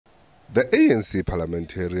The ANC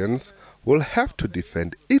parliamentarians will have to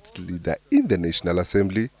defend its leader in the National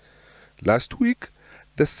Assembly. Last week,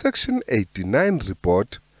 the Section 89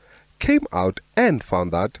 report came out and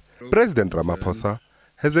found that President Ramaphosa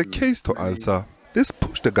has a case to answer. This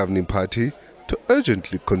pushed the governing party to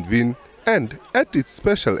urgently convene, and at its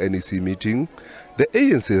special NEC meeting, the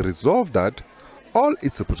ANC resolved that all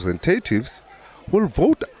its representatives will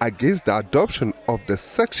vote against the adoption of the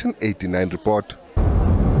Section 89 report.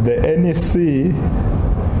 The NEC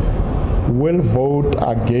will vote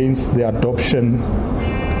against the adoption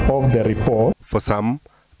of the report. For some,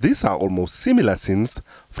 these are almost similar sins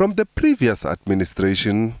from the previous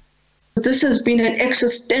administration. This has been an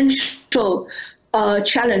existential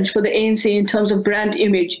challenge for the ANC in terms of brand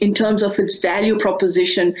image, in terms of its value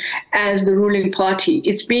proposition as the ruling party.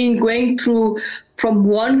 It's been going through from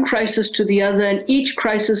one crisis to the other, and each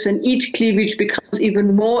crisis and each cleavage becomes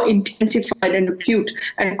even more intensified and acute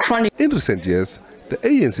and chronic. In recent years, the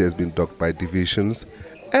ANC has been dogged by divisions,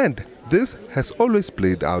 and this has always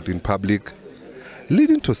played out in public,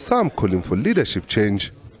 leading to some calling for leadership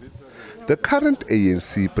change. The current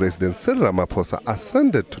ANC President Cyril Ramaphosa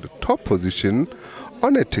ascended to the top position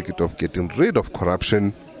on a ticket of getting rid of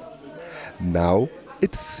corruption. Now,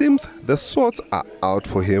 it seems the swords are out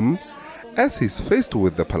for him as he's faced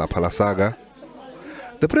with the Phala Phala saga.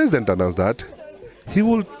 The president announced that he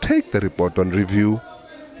will take the report on review.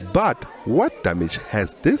 But what damage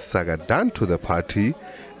has this saga done to the party,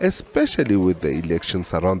 especially with the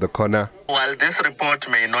elections around the corner? While this report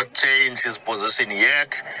may not change his position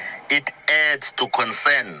yet, it adds to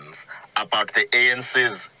concerns about the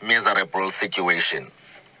ANC's miserable situation.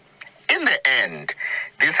 In the end,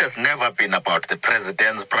 this has never been about the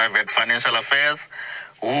president's private financial affairs,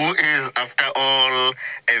 who is, after all,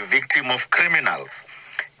 a victim of criminals.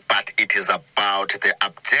 But it is about the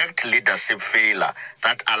abject leadership failure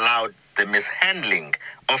that allowed the mishandling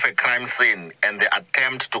of a crime scene and the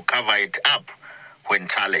attempt to cover it up when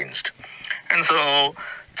challenged. And so,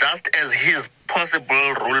 just as his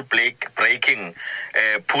possible rule-breaking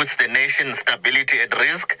puts the nation's stability at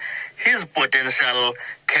risk, his potential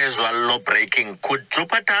casual law-breaking could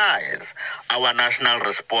jeopardize our national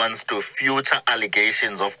response to future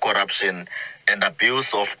allegations of corruption and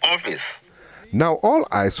abuse of office. Now all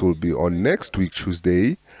eyes will be on next week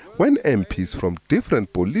Tuesday, when MPs from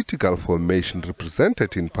different political formations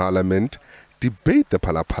represented in Parliament debate the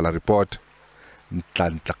Phala Phala report.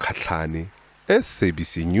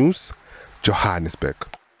 SABC News, Johannesburg.